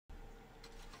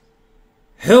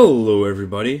Hello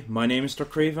everybody, my name is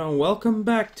Crava and welcome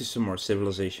back to some more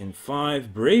Civilization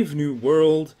 5 Brave New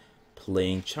World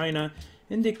playing China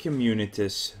in the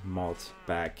Communitas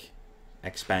Modpack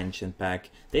expansion pack.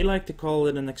 They like to call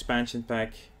it an expansion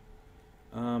pack.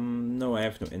 No, I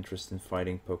have no interest in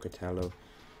fighting Pocatello.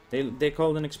 They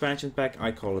call it an expansion pack,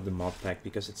 I call it the Modpack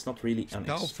because it's not really an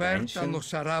expansion. Non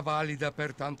sarà valida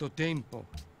per tanto tempo.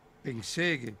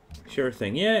 Penseghe. Sure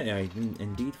thing, yeah, I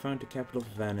indeed found the capital of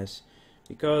Venice.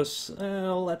 Because,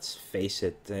 let's face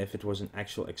it, if it was an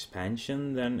actual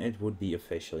expansion, then it would be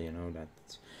official, you know.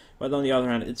 But on the other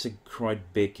hand, it's a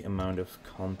quite big amount of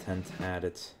content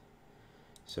added.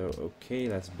 So, okay,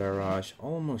 let's barrage.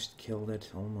 Almost killed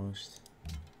it, almost.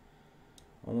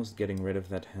 Almost getting rid of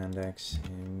that hand axe.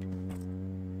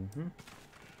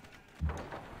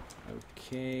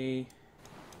 Okay.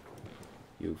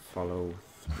 You follow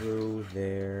through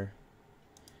there.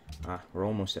 Ah, we're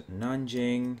almost at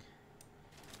Nanjing.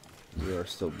 We are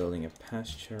still building a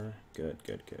pasture. Good,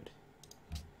 good, good.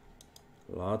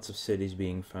 Lots of cities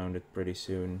being founded pretty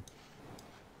soon.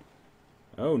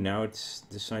 Oh, now it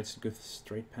decides to go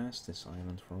straight past this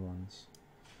island for once.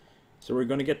 So we're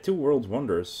gonna get two world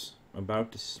wonders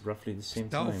about roughly the same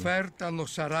time.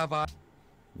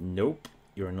 Nope,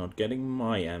 you're not getting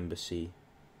my embassy.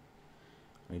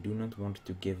 I do not want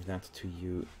to give that to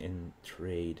you in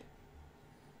trade.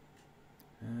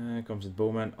 Comes the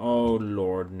bowman. Oh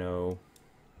lord, no.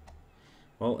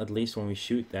 Well, at least when we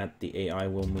shoot that, the AI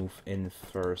will move in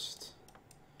first.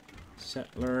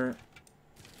 Settler.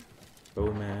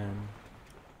 Bowman.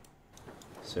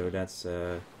 So that's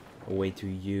a way to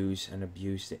use and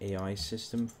abuse the AI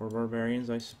system for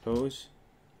barbarians, I suppose.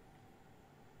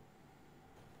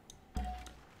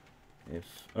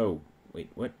 Oh,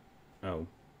 wait, what? Oh,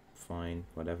 fine,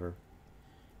 whatever.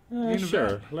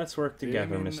 Sure, let's work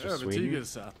together, Mr. Sweden.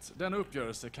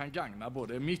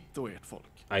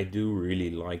 I do really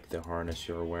like the harness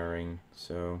you're wearing,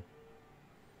 so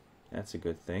that's a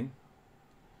good thing.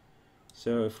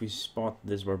 So if we spot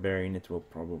this barbarian, it will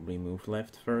probably move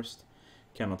left first.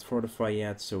 Cannot fortify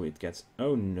yet, so it gets...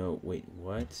 Oh no, wait,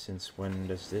 what? Since when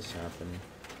does this happen?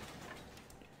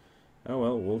 Oh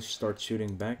well, we'll start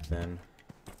shooting back then.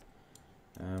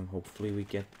 Hopefully we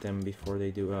get them before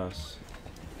they do us.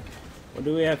 What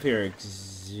do we have here?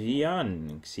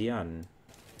 Xi'an.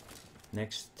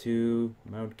 Next to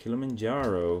Mount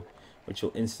Kilimanjaro, which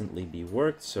will instantly be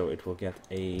worked, so it will get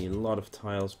a lot of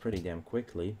tiles pretty damn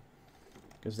quickly.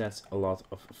 Because that's a lot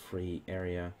of free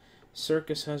area.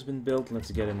 Circus has been built, let's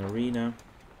get an arena.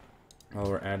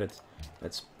 While we're at it,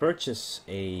 let's purchase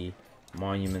a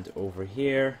monument over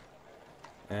here.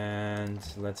 And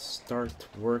let's start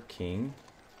working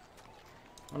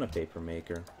on a paper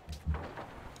maker.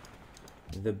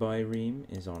 The Byreme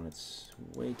is on its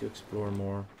way to explore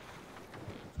more.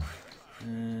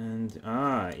 And,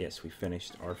 yes, we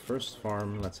finished our first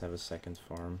farm. Let's have a second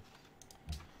farm.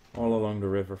 All along the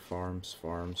river, farms.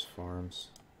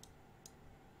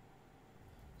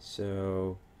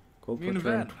 So, Cold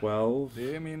Return 12.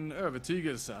 No.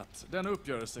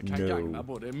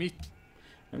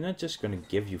 I'm not just gonna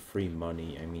give you free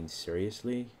money, I mean,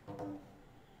 seriously?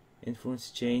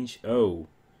 Influence change? Oh.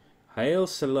 Haile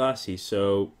Selassie,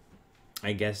 so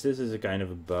I guess this is a kind of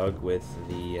a bug with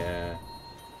the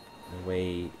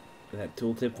way that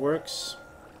tooltip works.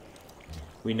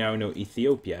 We now know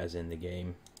Ethiopia is in the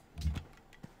game.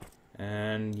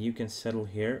 And you can settle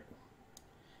here.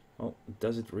 Well,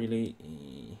 does it really...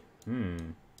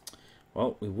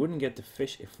 Well, we wouldn't get the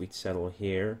fish if we'd settle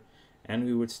here. And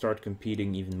we would start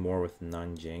competing even more with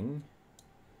Nanjing.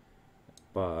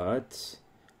 But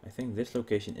I think this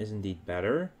location is indeed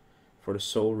better. For the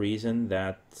sole reason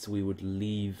that we would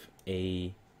leave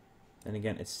a... Then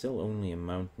again, it's still only a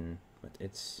mountain, but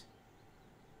it's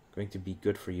going to be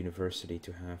good for university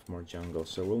to have more jungle.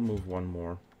 So we'll move one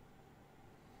more.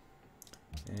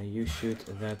 You shoot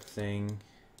that thing.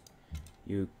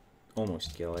 You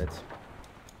almost kill it.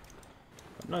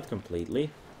 But not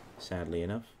completely, sadly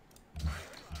enough.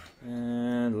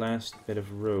 And last bit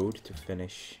of road to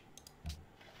finish.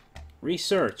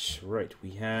 Research! Right,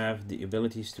 we have the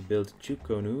abilities to build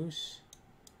Chukonus.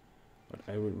 What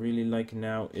I would really like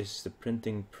now is the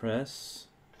printing press.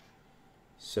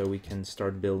 So we can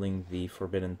start building the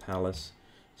Forbidden Palace.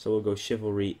 So we'll go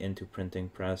chivalry into printing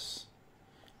press.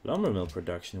 Lumber mill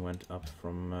production went up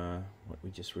from what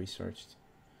we just researched.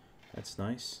 That's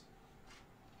nice.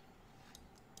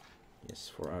 Yes,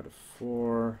 4 out of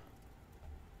 4.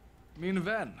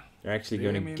 They're actually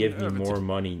going to give me more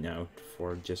money now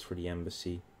just for the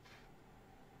embassy.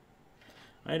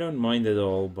 I don't mind at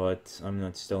all, but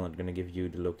I'm still not going to give you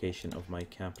the location of my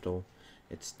capital.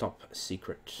 It's top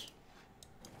secret.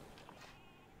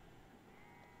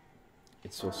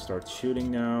 It will start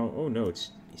shooting now. Oh no,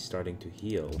 he's starting to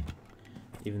heal.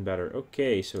 Even better.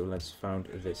 Okay, so let's found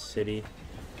this city.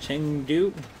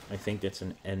 Chengdu. I think that's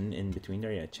an N in between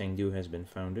there. Yeah, Chengdu has been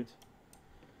founded.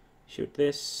 Shoot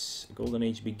this. Golden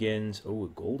Age begins. Oh, a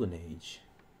Golden Age.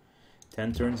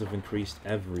 10 turns of increased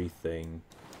everything.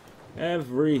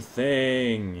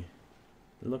 Everything!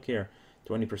 Look here.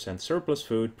 20% surplus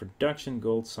food, production,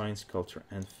 gold, science, culture,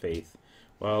 and faith.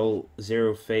 Well,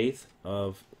 0 faith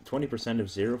of 20% of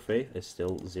 0 faith is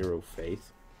still 0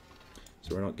 faith.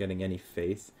 So we're not getting any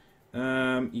faith.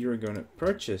 You're going to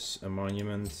purchase a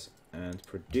monument and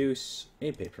produce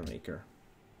a paper maker.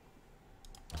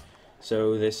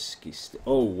 So this...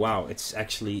 Oh, wow, it's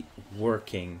actually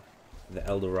working. The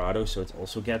El Dorado, so it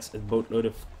also gets a boatload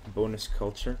of bonus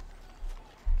culture.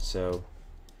 So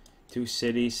 2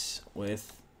 cities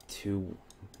with 2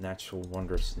 natural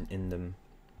wonders in them.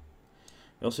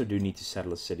 We also do need to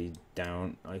settle a city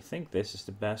down. I think this is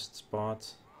the best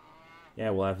spot.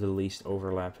 Yeah, we'll have the least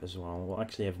overlap as well. We'll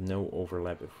actually have no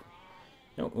overlap.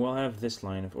 No, we'll have this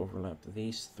line of overlap.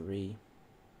 These 3.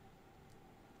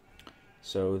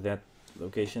 So that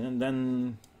location, and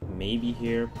then maybe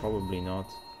here, probably not.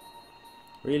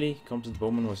 Really? Competent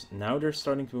Bowman was... Now they're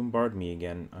starting to bombard me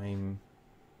again.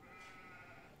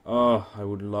 Oh, I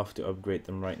would love to upgrade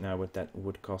them right now, but that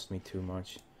would cost me too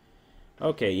much.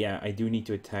 Okay, yeah, I do need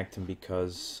to attack them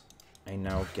because I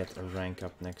now get a rank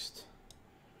up next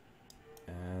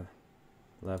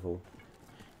level.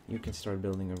 You can start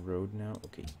building a road now.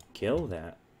 Okay, kill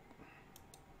that.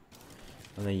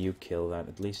 And then you kill that.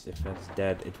 At least if that's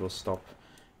dead, it will stop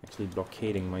actually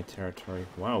blockading my territory.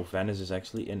 Wow, Venice is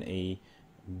actually in a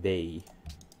bay.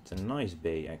 It's a nice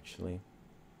bay, actually.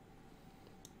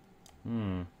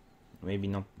 Maybe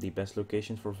not the best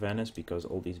location for Venice, because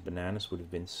all these bananas would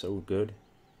have been so good.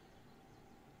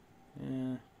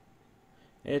 Yeah.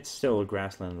 It's still a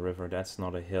grassland river, that's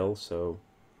not a hill, so...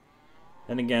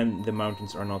 Then again, the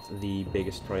mountains are not the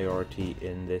biggest priority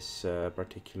in this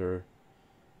particular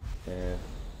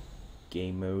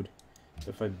game mode. So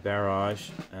if I barrage,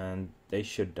 and they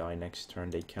should die next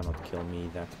turn, they cannot kill me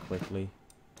that quickly.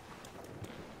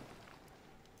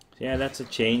 Yeah, that's a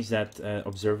change that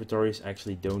observatories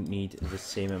actually don't need the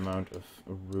same amount of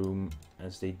room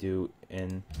as they do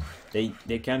in...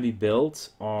 They can be built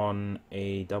on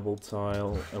a double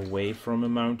tile away from a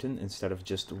mountain instead of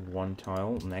just 1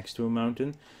 tile next to a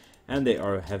mountain. And they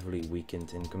are heavily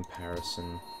weakened in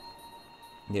comparison.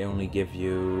 They only give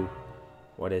you,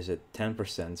 what is it,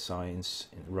 10% science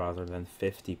rather than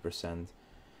 50%.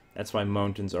 That's why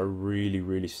mountains are really,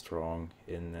 really strong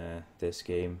in this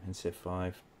game, in Civ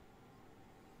 5.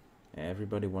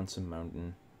 Everybody wants a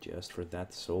mountain, just for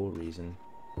that sole reason.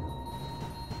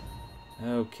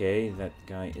 Okay, that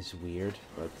guy is weird,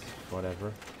 but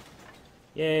whatever.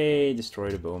 Yay, destroy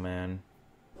the bowman.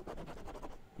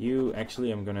 You,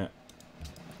 actually, I'm gonna...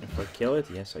 If I kill it,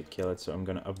 yes, I kill it, so I'm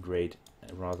gonna upgrade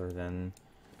rather than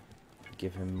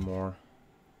give him more.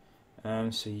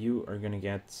 So you are gonna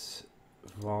get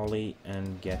volley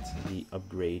and get the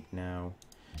upgrade now.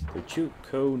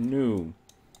 Kochukonu.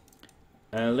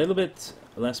 A little bit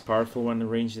less powerful when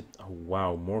ranged. Oh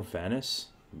wow, more Venice.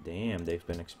 Damn, they've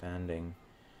been expanding.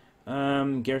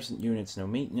 Garrison units, no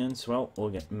maintenance. Well, we'll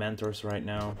get mentors right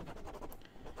now.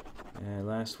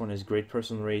 Last one is great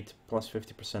person rate, plus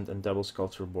 50% and double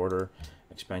sculpture border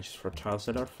expansions for tiles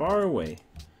that are far away.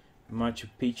 Machu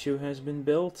Picchu has been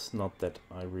built. Not that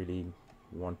I really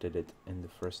wanted it in the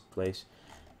first place.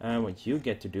 What you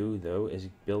get to do though is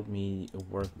build me a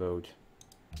workboat.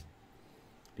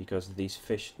 Because these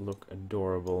fish look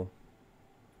adorable.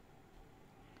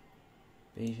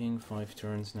 Beijing, 5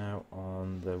 turns now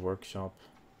on the workshop.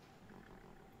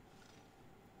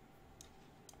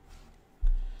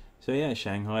 So yeah,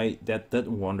 Shanghai, that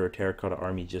Wonder Terracotta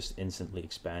army just instantly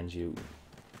expands you.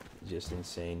 Just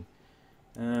insane.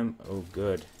 Oh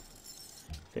good.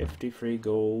 50 free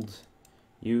gold.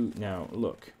 You, now,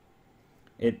 look.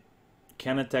 It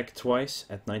can attack twice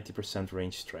at 90%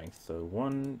 range strength. So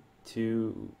 1,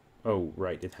 2... Oh,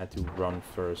 right, it had to run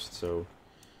first, so...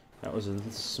 That was a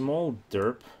small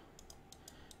derp.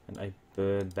 And I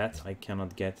bet I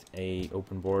cannot get a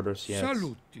open borders yet.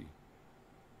 Saluti.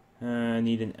 I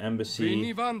need an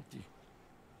embassy. Benivanti.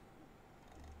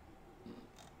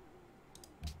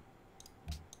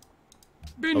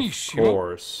 Benissimo. Of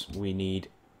course, we need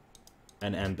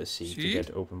an embassy to Si?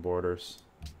 get open borders.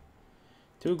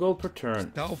 2 gold per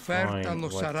turn. Sta offerta Fine,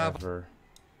 non sarà. whatever.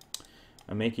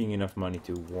 I'm making enough money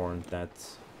to warrant that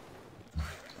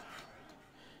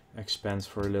expense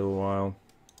for a little while.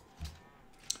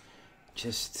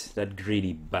 Just that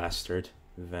greedy bastard,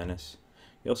 Venice.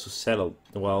 He also settled,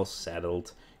 well,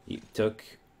 settled. He took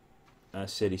a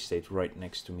city-state right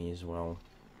next to me as well.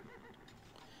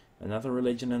 Another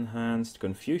religion enhanced,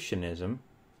 Confucianism.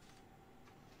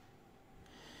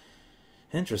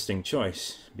 Interesting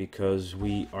choice, because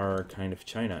we are kind of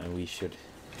China and we should...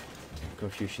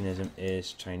 Confucianism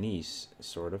is Chinese,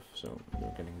 sort of, so we're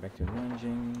getting back to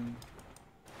Nanjing.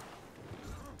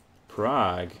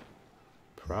 Prague.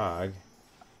 Prague.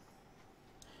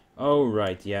 Oh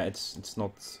right, yeah, it's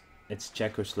not, it's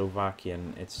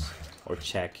Czechoslovakian, or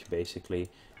Czech basically.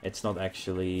 It's not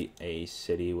actually a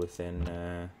city within,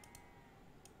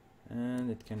 and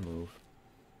it can move.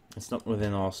 It's not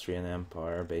within Austrian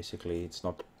Empire, basically. It's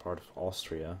not part of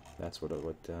Austria. That's what I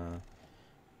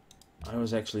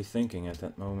was actually thinking at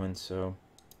that moment, so...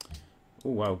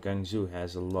 Oh wow, Guangzhou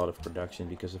has a lot of production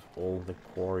because of all the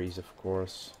quarries, of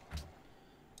course.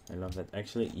 I love that.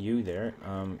 Actually, you there,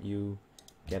 you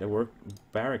get a work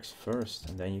barracks first,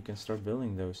 and then you can start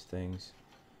building those things.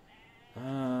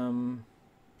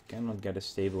 Cannot get a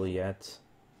stable yet.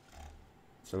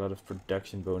 It's a lot of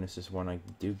production bonuses when I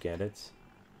do get it.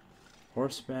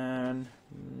 Horseman,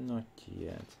 not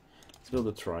yet. Let's build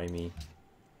a try-me.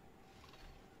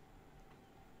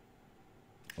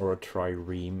 Or a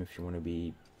trireme, if you want to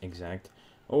be exact.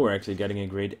 Oh, we're actually getting a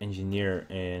great engineer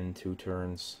in 2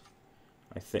 turns.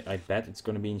 I bet it's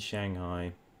going to be in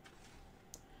Shanghai.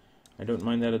 I don't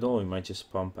mind that at all. We might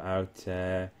just pump out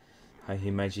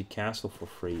Himeji Castle for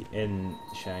free in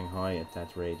Shanghai at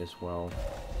that rate as well.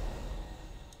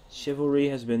 Chivalry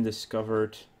has been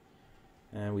discovered.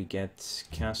 And we get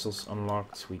castles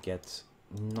unlocked. We get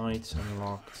knights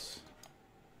unlocked.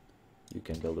 You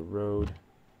can build a road.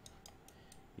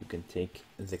 You can take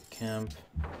the camp.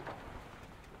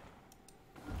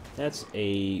 That's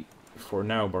a, for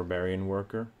now, barbarian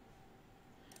worker.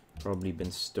 Probably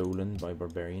been stolen by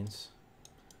barbarians.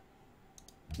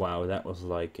 Wow, that was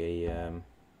like a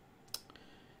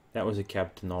that was a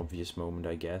Captain Obvious moment,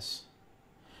 I guess.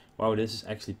 Wow, this is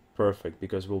actually perfect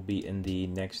because we'll be in the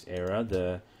next era,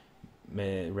 the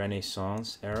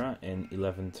Renaissance era, in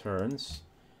 11 turns.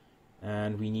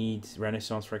 And we need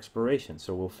Renaissance for exploration,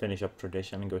 so we'll finish up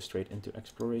tradition and go straight into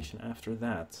exploration after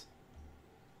that.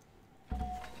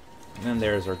 And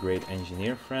there's our great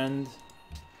engineer friend.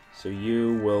 So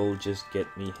you will just get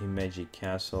me Himeji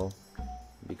Castle,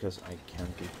 because I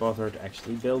can't be bothered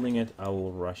actually building it. I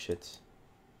will rush it.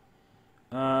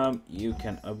 You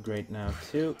can upgrade now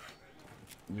too.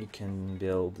 You can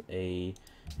build a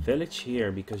village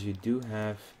here, because you do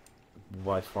have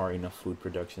by far enough food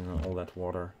production and all that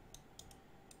water.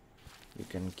 You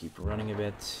can keep running a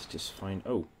bit, just fine.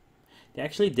 Oh, they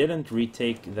actually didn't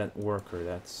retake that worker.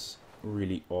 That's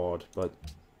really odd, but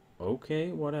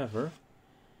okay, whatever.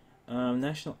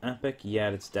 National Epic,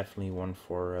 yeah, that's definitely one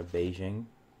for Beijing.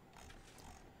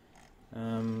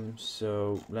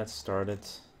 So let's start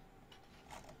it.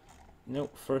 No,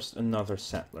 first another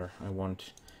settler. I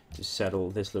want to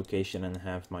settle this location and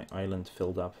have my island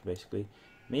filled up, basically.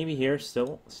 Maybe here,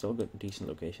 still good, decent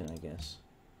location, I guess.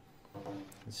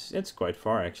 It's quite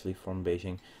far actually from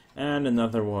Beijing. And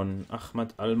another one,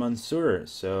 Ahmad Al-Mansur.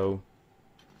 So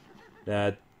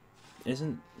that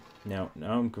isn't, now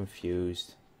I'm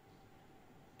confused.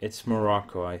 It's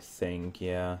Morocco, I think,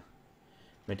 yeah.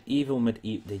 Medieval,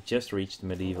 they just reached the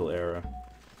medieval era.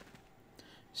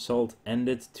 Salt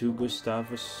ended to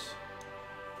Gustavus.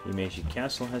 Himeji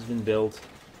Castle has been built.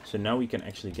 So now we can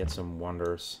actually get some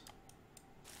wonders.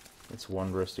 It's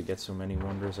wondrous to get so many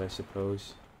wonders, I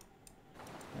suppose.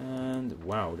 And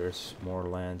wow, there's more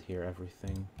land here,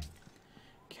 everything.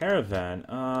 Caravan,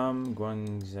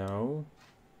 Guangzhou.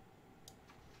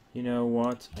 You know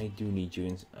what? I do need you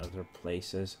in other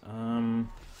places.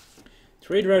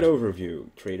 Trade route overview.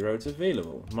 Trade routes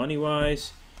available. Money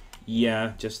wise,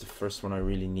 yeah, just the first one I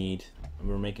really need.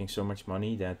 We're making so much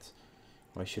money that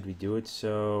why should we do it?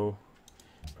 So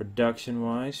production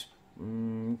wise,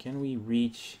 can we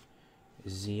reach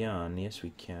Xi'an? Yes,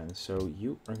 we can. So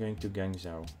you are going to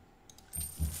Guangzhou.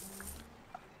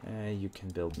 You can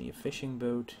build me a fishing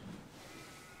boat.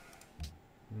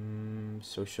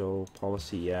 Social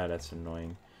policy, yeah, that's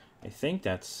annoying. I think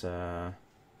that's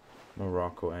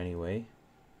Morocco anyway.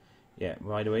 Yeah,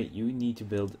 by the way, you need to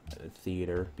build a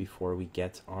theater before we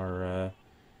get our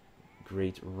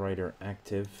great writer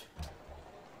active.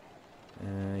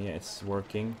 Yeah, it's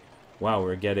working. Wow,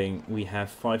 we have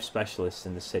 5 specialists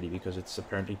in the city because it's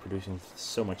apparently producing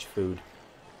so much food.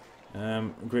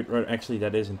 Great writer, actually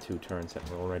that is in 2 turns that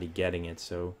we're already getting it,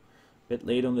 so bit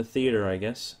late on the theater, I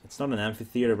guess. It's not an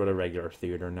amphitheater, but a regular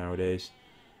theater nowadays.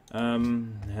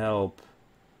 Help.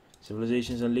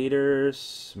 Civilizations and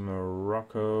leaders.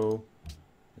 Morocco.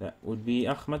 That would be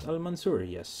Ahmed Al-Mansour.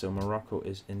 Yes, so Morocco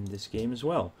is in this game as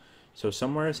well. So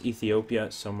somewhere is Ethiopia,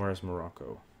 somewhere is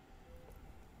Morocco.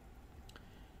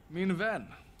 Min vän,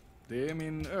 det är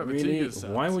min Really? övertygelse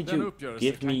Why att would den you uppgörelse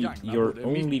give kan me gagna your både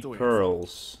only mitt och ert.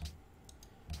 pearls?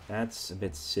 That's a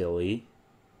bit silly.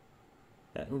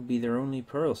 That would be their only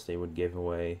pearls they would give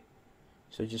away.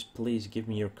 So just please give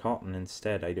me your cotton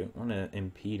instead. I don't want to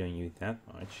impede on you that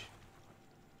much.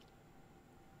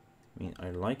 I mean, I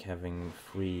like having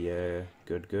free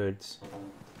good goods.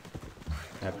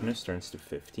 Happiness turns to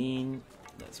 15.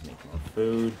 Let's make more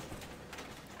food.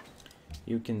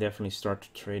 You can definitely start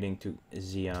trading to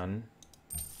Xi'an.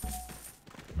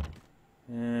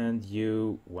 And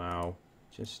you, wow,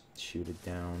 just shoot it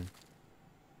down.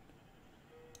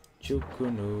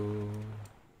 Chukunu.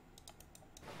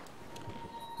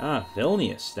 Ah,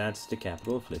 Vilnius, that's the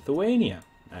capital of Lithuania,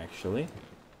 actually.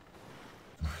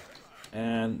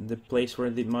 And the place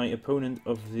where my opponent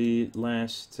of the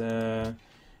last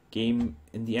game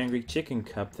in the Angry Chicken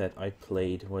Cup that I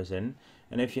played was in.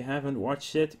 And if you haven't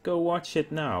watched it, go watch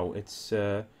it now. It's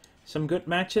some good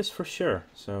matches for sure.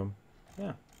 So,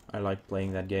 yeah, I like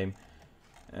playing that game.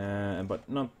 But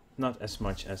not as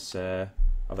much as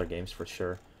other games for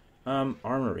sure.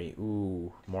 Armory,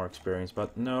 ooh, more experience.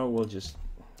 But no, we'll just...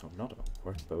 Oh, not a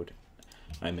workboat.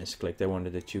 I misclicked, I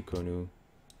wanted a Chukonu.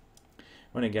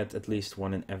 I want to get at least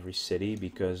one in every city,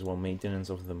 because, well, maintenance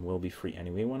of them will be free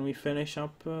anyway when we finish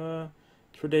up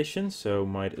tradition, so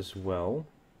might as well.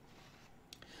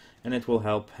 And it will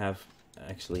help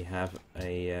actually have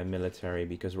a military,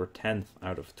 because we're 10th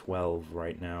out of 12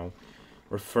 right now.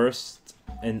 We're first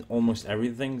in almost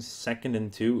everything, second in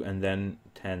 2, and then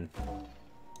 10th.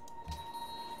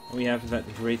 We have that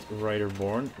great rider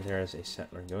born. There's a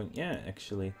settler going. Yeah,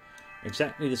 actually,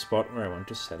 exactly the spot where I want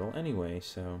to settle anyway,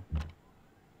 so...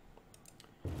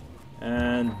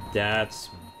 And that's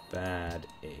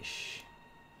bad-ish.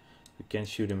 You can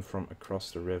shoot him from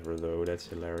across the river, though. That's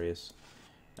hilarious.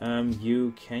 Can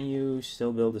you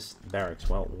still build this barracks?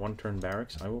 Well, one-turn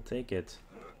barracks. I will take it.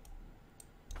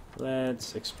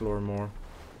 Let's explore more.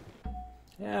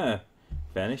 Yeah,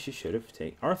 Vanish. You should have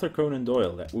taken Arthur Conan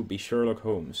Doyle. That would be Sherlock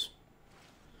Holmes.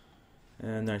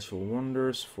 And Natural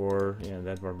Wonders for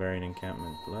that barbarian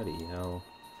encampment. Bloody hell.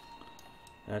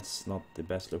 That's not the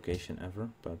best location ever,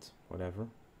 but whatever.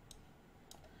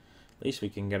 At least we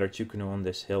can get our Chukunu on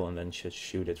this hill and then just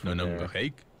shoot it from there.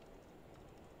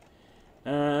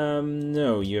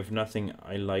 No, you have nothing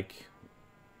I like.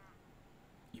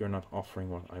 You're not offering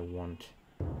what I want.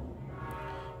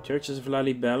 Churches of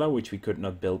Lalibela, which we could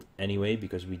not build anyway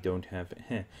because we don't have...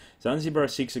 Zanzibar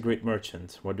seeks a great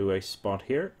merchant. What do I spot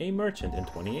here? A merchant in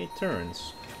 28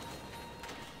 turns.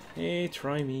 Hey,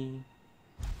 try me.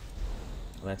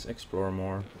 Let's explore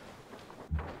more.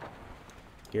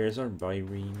 Here's our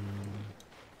Byrene.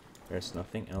 There's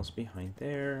nothing else behind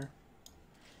there.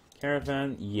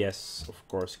 Caravan, yes, of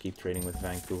course, keep trading with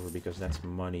Vancouver because that's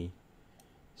money.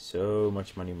 So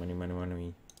much money, money, money,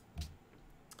 money.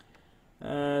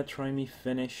 Try me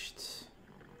finished.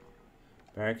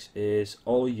 Barracks is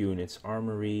all units.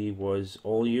 Armory was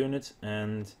all units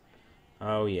and...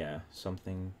 Oh yeah,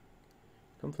 something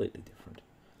completely different.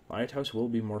 Lighthouse will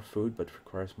be more food, but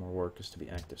requires more workers to be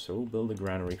active. So we'll build a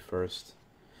granary first.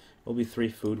 Will be 3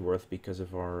 food worth because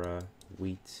of our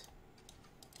wheat.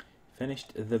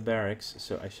 Finished the barracks,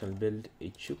 so I shall build a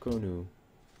Chukonu.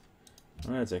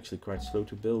 Oh, that's actually quite slow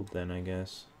to build then, I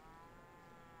guess.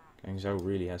 Guangzhou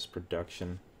really has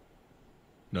production.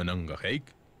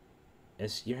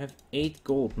 Yes, you have 8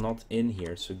 gold not in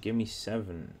here, so give me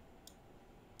 7.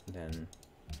 Then.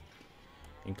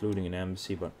 Including an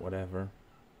embassy, but whatever.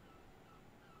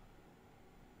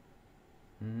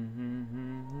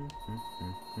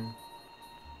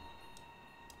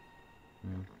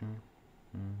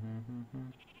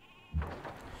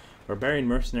 Barbarian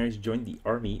mercenaries joined the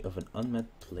army of an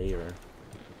unmet player.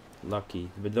 Lucky,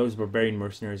 but those barbarian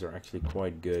mercenaries are actually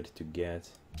quite good to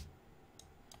get.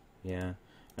 Yeah,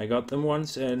 I got them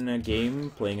once in a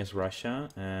game playing as Russia,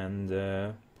 and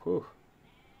whew.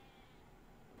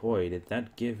 Boy, did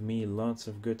that give me lots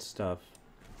of good stuff.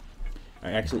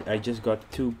 I just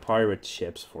got 2 pirate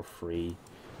ships for free.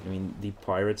 I mean, the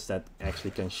pirates that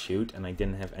actually can shoot, and I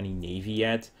didn't have any navy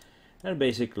yet. That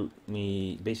basically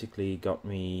got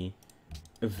me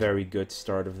a very good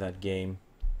start of that game.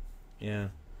 Yeah.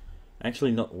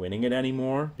 Actually not winning it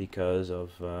anymore because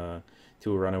of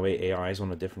 2 runaway AIs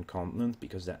on a different continent,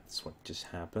 because that's what just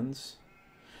happens.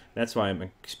 That's why I'm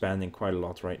expanding quite a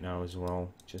lot right now as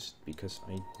well, just because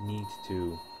I need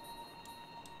to.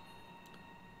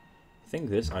 think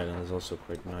this island is also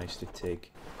quite nice to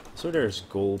take. So there's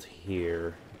gold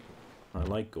here. I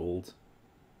like gold.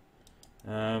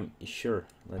 Sure,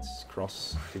 let's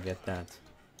cross to get that.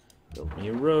 Build me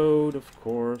a road, of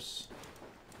course.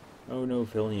 Oh no,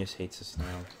 Vilnius hates us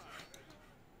now.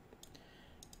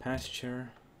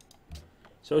 Pasture.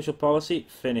 Social policy,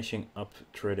 finishing up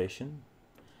tradition.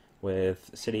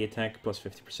 With city attack plus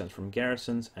 50% from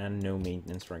garrisons and no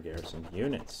maintenance for garrison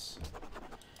units.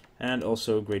 And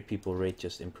also great people rate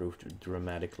just improved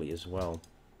dramatically as well.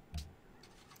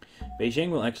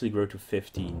 Beijing will actually grow to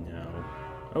 50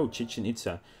 now. Oh, Chichen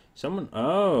Itza. Someone...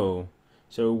 Oh!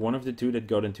 So one of the two that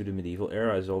got into the medieval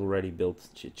era has already built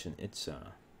Chichen Itza.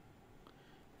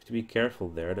 Have to be careful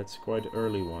there. That's quite an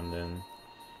early one then.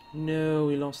 No,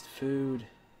 we lost food.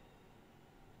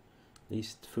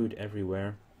 Least food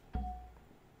everywhere.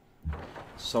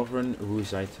 Sovereign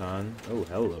Wuzaitan. Oh,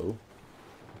 hello.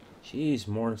 Jeez,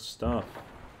 more stuff.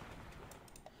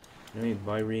 Enemy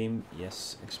Byreme.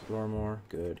 Yes, explore more.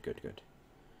 Good, good, good.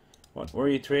 What were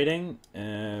you trading?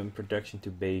 Production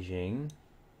to Beijing.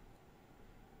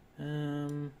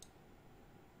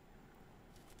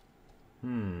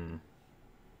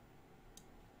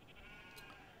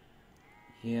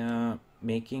 Yeah,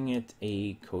 making it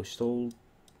a coastal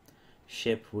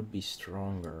ship would be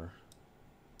stronger.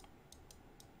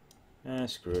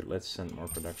 Screw it, let's send more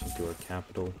production to our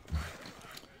capital.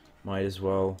 Might as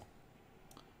well.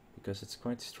 Because it's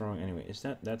quite strong anyway.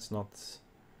 That's not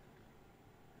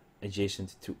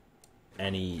adjacent to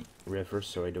any river,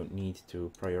 so I don't need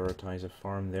to prioritize a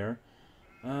farm there.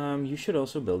 You should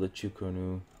also build a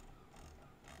Chukonu.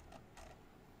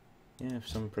 Yeah, have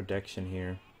some protection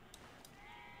here.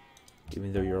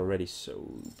 Even though you're already so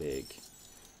big.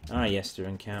 Ah, yes, their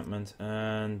encampment.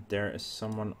 And there is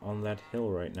someone on that hill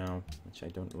right now, which I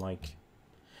don't like.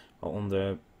 Well, on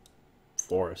the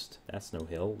forest. That's no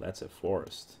hill, that's a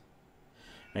forest.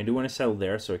 I do want to settle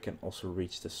there so I can also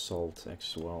reach the salt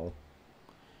as well.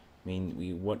 I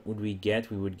mean, what would we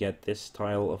get? We would get this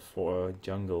tile of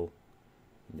jungle.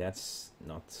 That's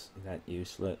not that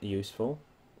useful.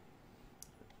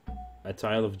 A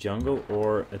tile of jungle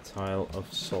or a tile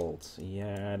of salt.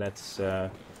 Yeah, that's...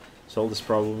 salt is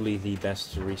probably the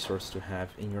best resource to have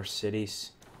in your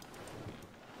cities.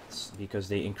 It's because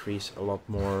they increase a lot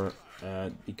more...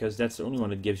 because that's the only one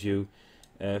that gives you...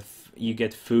 you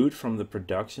get food from the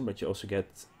production, but you also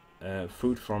get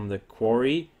food from the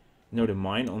quarry. No, the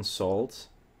mine on salt.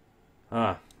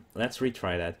 Ah, let's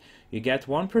retry that. You get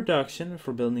 1 production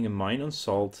for building a mine on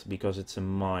salt because it's a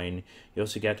mine. You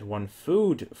also get 1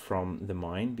 food from the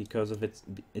mine because of it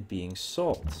being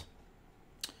salt.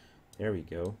 There we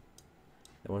go.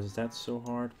 Was that so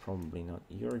hard? Probably not.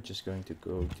 You're just going to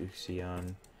go to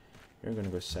Xi'an. You're going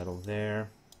to go settle there.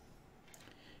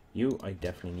 You, I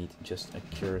definitely need just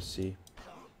accuracy.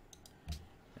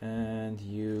 And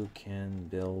you can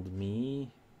build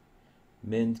me.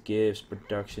 Mint gives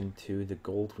production to the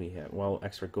gold we have. Well,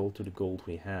 extra gold to the gold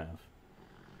we have.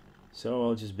 So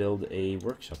I'll just build a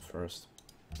workshop first.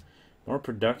 More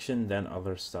production than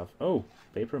other stuff. Oh,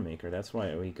 paper maker. That's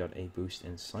why we got a boost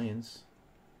in science.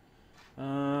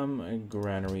 A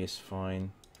granary is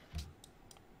fine.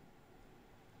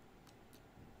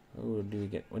 Oh, what do we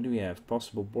get? What do we have?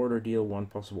 Possible border deal, 1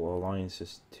 possible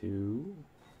alliances, 2.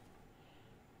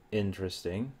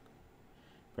 Interesting.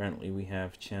 Apparently we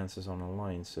have chances on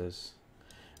alliances.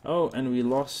 Oh, and we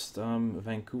lost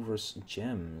Vancouver's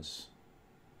gems.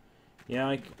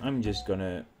 Yeah, I'm just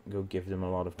gonna go give them a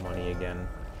lot of money again.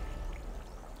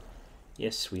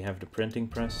 Yes, we have the printing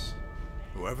press.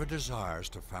 Whoever desires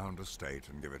to found a state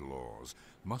and give it laws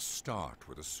must start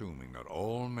with assuming that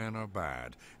all men are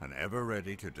bad and ever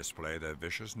ready to display their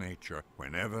vicious nature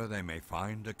whenever they may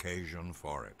find occasion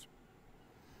for it.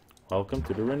 Welcome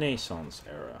to the Renaissance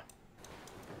era.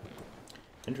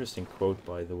 Interesting quote,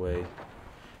 by the way.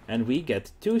 And we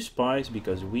get 2 spies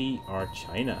because we are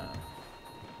China.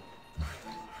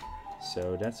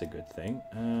 So that's a good thing.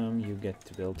 You get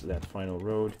to build that final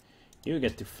road. You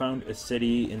get to found a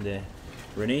city in the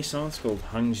Renaissance called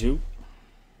Hangzhou.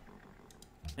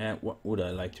 And what would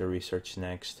I like to research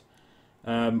next?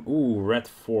 Ooh, Red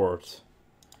Fort.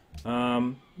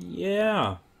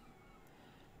 Yeah.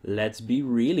 Let's be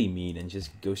really mean and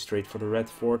just go straight for the Red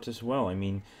Fort as well. I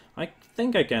mean, I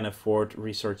think I can afford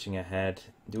researching ahead.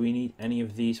 Do we need any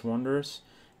of these wonders?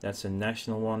 That's a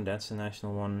national one, that's a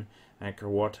national one. Angkor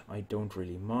Wat, I don't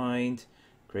really mind.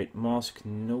 Great Mosque,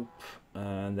 nope.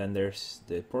 And then there's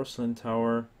the Porcelain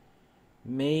Tower.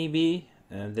 Maybe.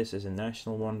 This is a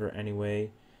national wonder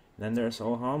anyway. Then there's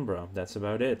Alhambra, that's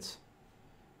about it.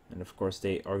 And of course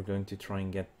they are going to try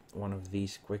and get one of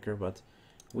these quicker, but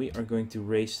we are going to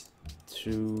race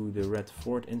to the Red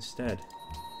Fort instead,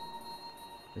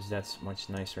 because that's much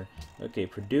nicer. Okay,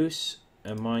 produce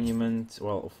a monument,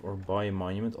 well, or buy a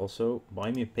monument. Also,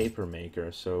 buy me a paper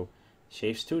maker, so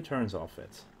shaves 2 turns off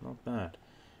it. Not bad.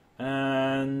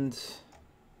 And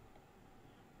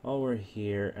while we're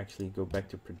here, actually go back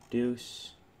to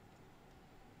produce.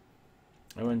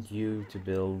 I want you to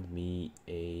build me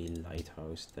a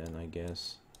lighthouse then, I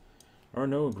guess. Or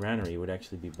no, a granary would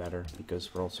actually be better, because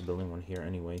we're also building one here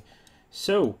anyway.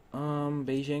 So,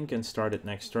 Beijing can start it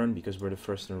next turn, because we're the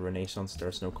first in Renaissance.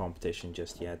 There's no competition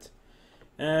just yet.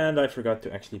 And I forgot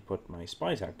to actually put my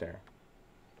spies out there.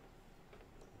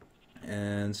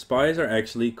 And spies are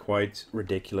actually quite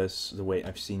ridiculous, the way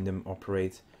I've seen them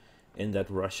operate in that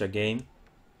Russia game.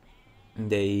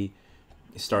 They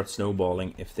start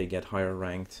snowballing if they get higher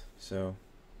ranked, so...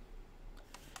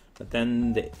 But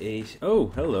then the ace... Oh,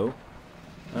 hello.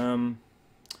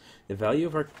 The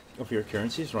value of your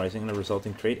currency is rising and the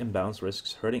resulting trade imbalance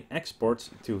risks hurting exports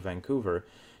to Vancouver.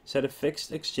 Set a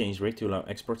fixed exchange rate to allow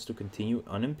exports to continue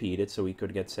unimpeded, so we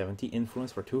could get 70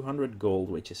 influence for 200 gold,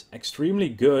 which is extremely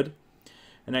good.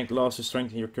 Enact laws to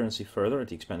strengthen your currency further at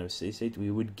the expense of a city state.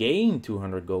 We would gain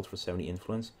 200 gold for 70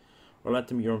 influence. Or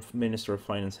let your Minister of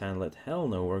Finance handle it. Hell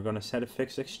no, we're gonna set a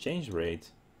fixed exchange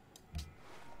rate.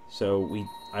 So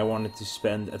I wanted to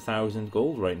spend 1,000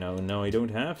 gold right now, and now I don't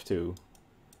have to.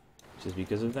 Just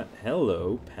because of that.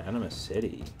 Hello, Panama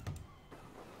City.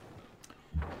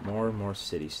 More and more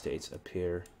city-states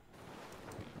appear.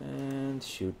 And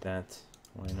shoot that.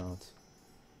 Why not?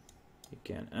 You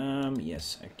can.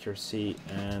 Yes, accuracy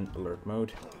and alert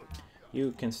mode.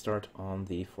 You can start on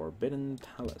the Forbidden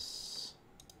Palace.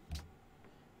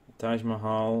 Taj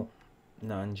Mahal,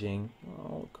 Nanjing.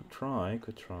 Well, could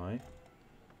try.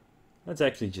 Let's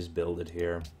actually just build it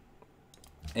here.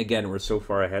 Again, we're so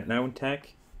far ahead now in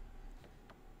tech.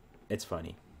 It's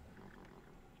funny.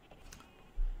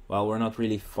 Well, we're not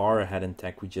really far ahead in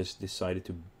tech. We just decided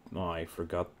to... Oh, I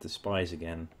forgot the spies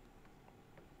again.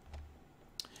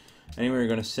 Anyway, we're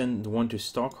going to send one to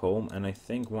Stockholm and I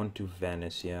think one to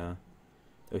Venice, yeah.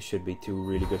 Those should be 2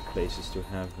 really good places to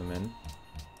have them in.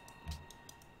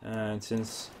 And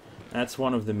since that's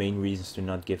one of the main reasons to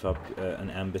not give up an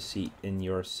embassy in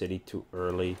your city too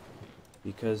early.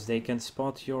 Because they can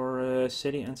spot your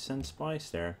city and send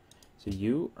spies there. So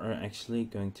you are actually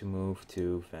going to move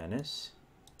to Venice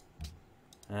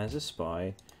as a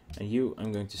spy. And you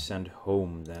I'm going to send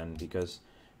home then, because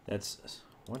that's...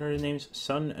 What are the names?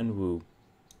 Sun and Wu.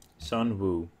 Sun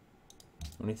Wu.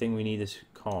 Only thing we need is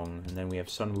Kong, and then we have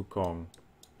Sun Wukong.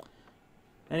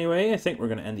 Anyway, I think we're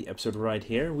going to end the episode right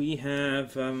here. We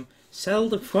have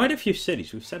settled quite a few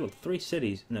cities. We've settled 3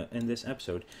 cities in this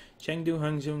episode. Chengdu,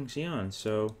 Hangzhou, Xi'an.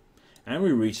 So, and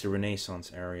we reached the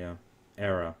Renaissance era.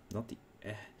 Not the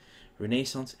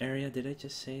Renaissance area. Did I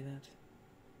just say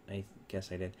that? I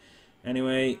guess I did.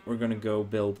 Anyway, we're going to go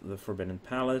build the Forbidden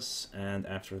Palace, and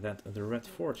after that, the Red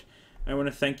Fort. I want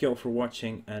to thank you all for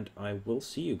watching, and I will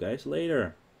see you guys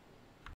later.